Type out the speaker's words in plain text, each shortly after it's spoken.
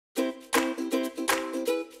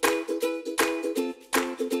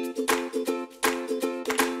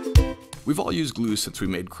We've all used glue since we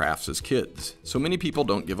made crafts as kids, so many people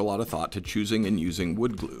don't give a lot of thought to choosing and using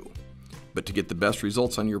wood glue. But to get the best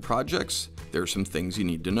results on your projects, there are some things you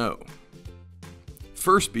need to know.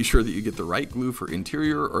 First, be sure that you get the right glue for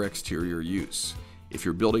interior or exterior use. If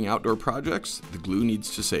you're building outdoor projects, the glue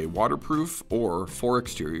needs to say waterproof or for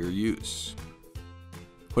exterior use.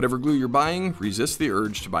 Whatever glue you're buying, resist the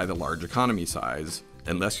urge to buy the large economy size,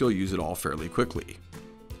 unless you'll use it all fairly quickly.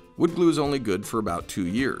 Wood glue is only good for about 2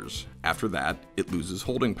 years. After that, it loses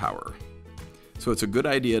holding power. So it's a good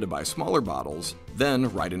idea to buy smaller bottles,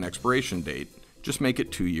 then write an expiration date. Just make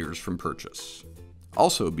it 2 years from purchase.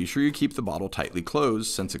 Also, be sure you keep the bottle tightly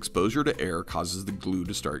closed since exposure to air causes the glue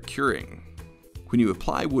to start curing. When you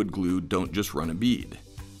apply wood glue, don't just run a bead.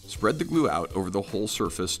 Spread the glue out over the whole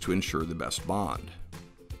surface to ensure the best bond.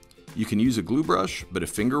 You can use a glue brush, but a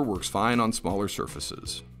finger works fine on smaller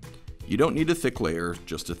surfaces. You don't need a thick layer,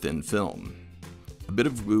 just a thin film. A bit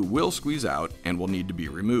of glue will squeeze out and will need to be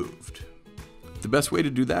removed. The best way to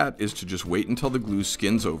do that is to just wait until the glue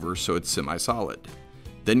skins over so it's semi-solid.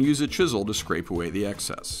 Then use a chisel to scrape away the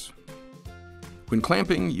excess. When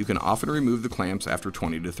clamping, you can often remove the clamps after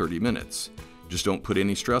 20 to 30 minutes. Just don't put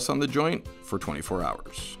any stress on the joint for 24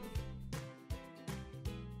 hours.